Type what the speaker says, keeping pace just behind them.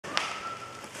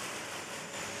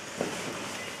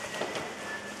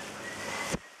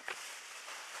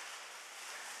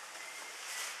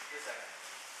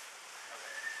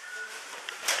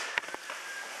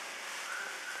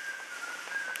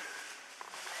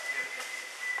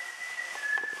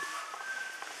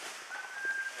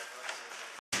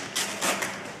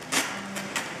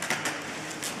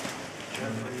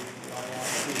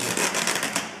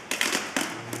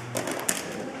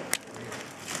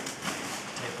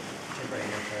right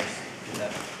here first. Get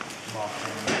that locked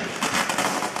in.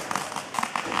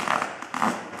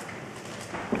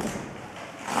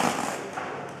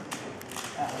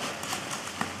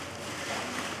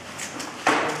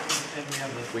 And we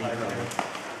have this pipe here.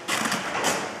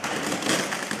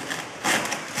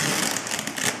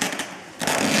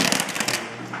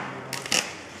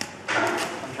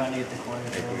 I'm trying to get the corner.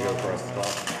 If we go across the top.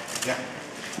 Yeah.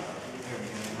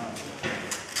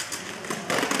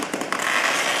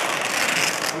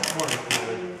 Which corner can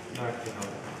we knock it out?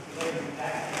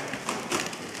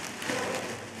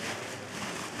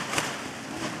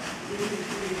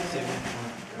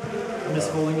 I'm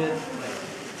just holding it, like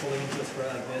holding it to a square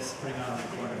like this, putting it on the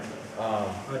corner.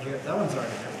 Oh, that one's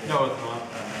already empty. No, it's not.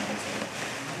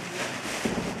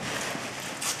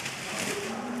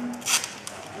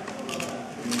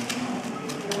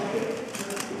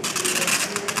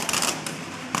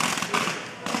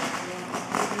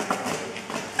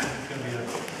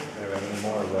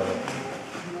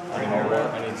 I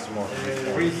need some more.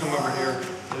 Bring some over here.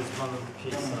 There's one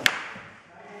piece.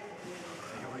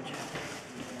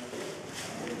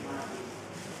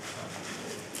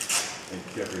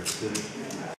 Check it.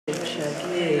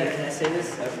 Can I say this?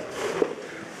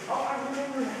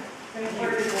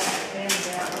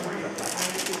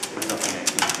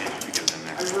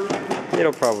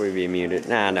 It'll probably be muted.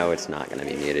 Nah, no, it's not gonna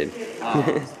be muted.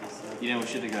 You know, we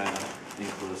should have got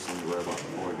included in the robot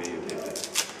before we videotaped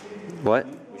it. What?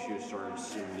 We should have started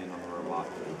zoomed in on the robot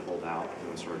and pulled out and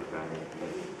then started back.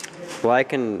 Well, I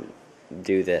can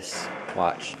do this.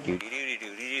 Watch.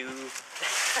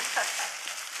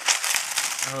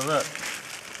 Oh, look.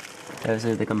 Those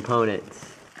are the components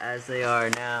as they are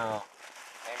now.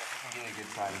 And if you can get a good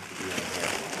time, you can do that here.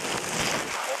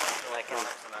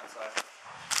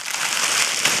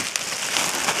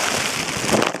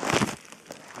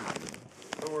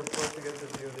 So we're supposed to get the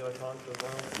view of the electronics as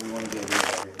well. We want to get rid of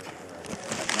everything.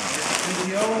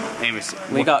 Anyways,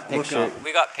 We got pictures.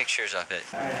 We got pictures of it.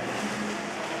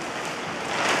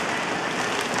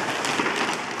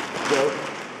 Go.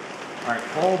 Alright,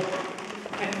 hold.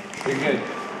 You're good.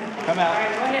 Come out.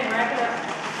 Alright, go ahead and wrap it up.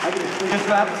 Just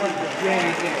wrap it like this.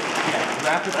 Yeah.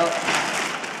 Wrap it up.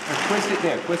 Or twist it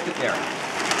there. Twist it there.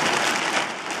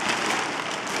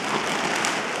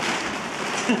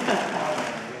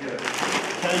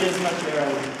 can I get as much air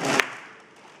out of it?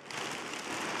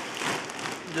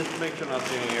 Just make sure not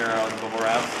seeing any air out of the bubble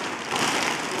wrap.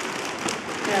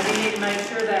 Now, we need to make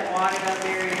sure that wadded up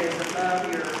area is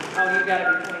above your, oh, you got it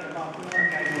between the bump.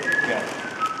 Okay. Okay.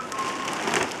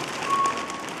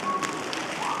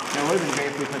 Now, it would have been great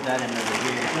if we put that in over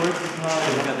here. Where's the small?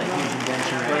 We've got that huge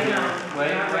indention right here.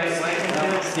 Wait. No,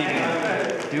 Steven,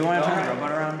 do you want to turn the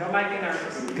robot around? Don't make me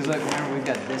nervous. Because look, remember, we've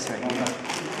got this right here.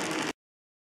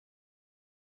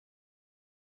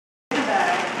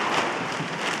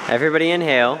 Everybody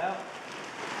inhale.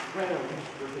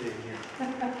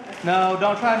 No,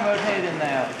 don't try and rotate in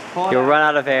there. Pull it You'll out. run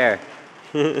out of air.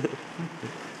 Pull it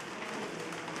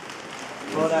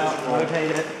out,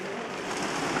 rotate it.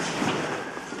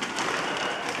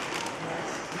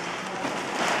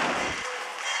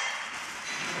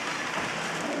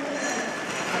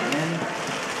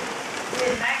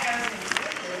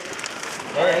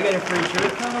 Hey, I got a free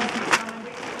shirt coming.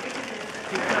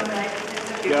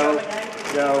 Go.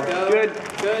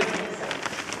 Good.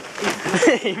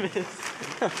 He missed.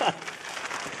 I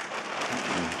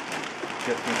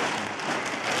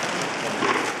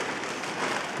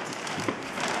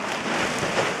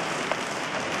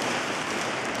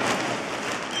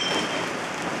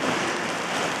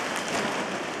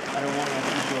don't want to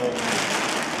keep going.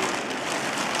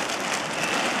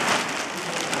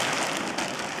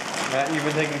 Matt, you've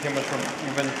been taking too much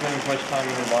time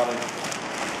in your body.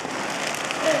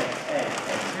 Hey,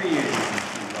 3 years isn't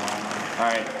too long.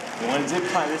 Alright, you want to zip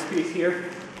tie this piece here?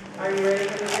 Are you ready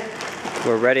for this?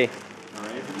 We're ready.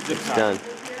 Alright, for the zip It's tie. done.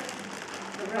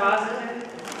 Positive?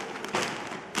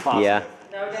 Yeah.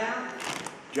 No doubt?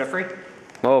 Jeffrey?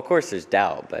 Well, of course there's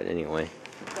doubt, but anyway.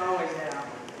 It's always doubt.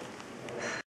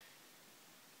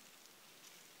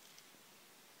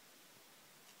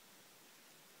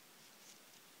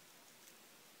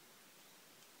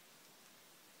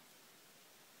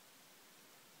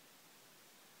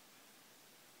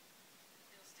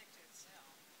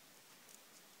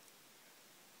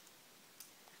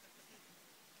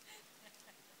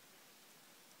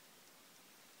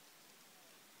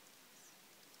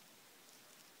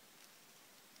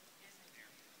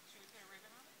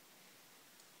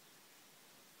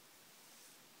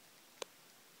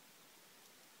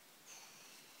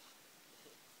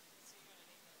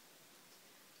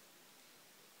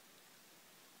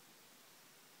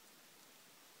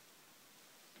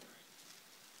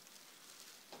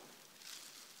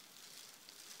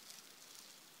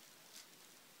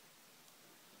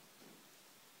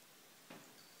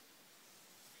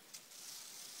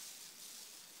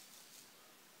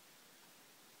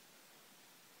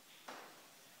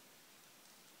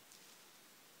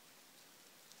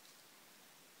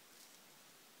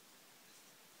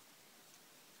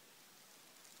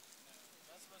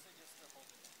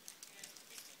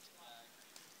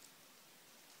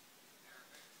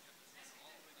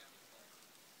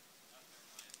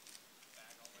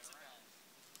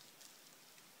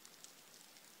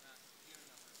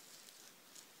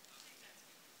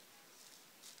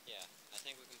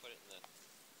 think we can put it in the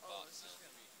box.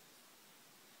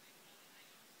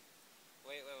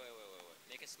 Wait.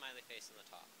 Make a smiley face on the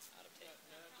top out of tape.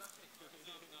 No.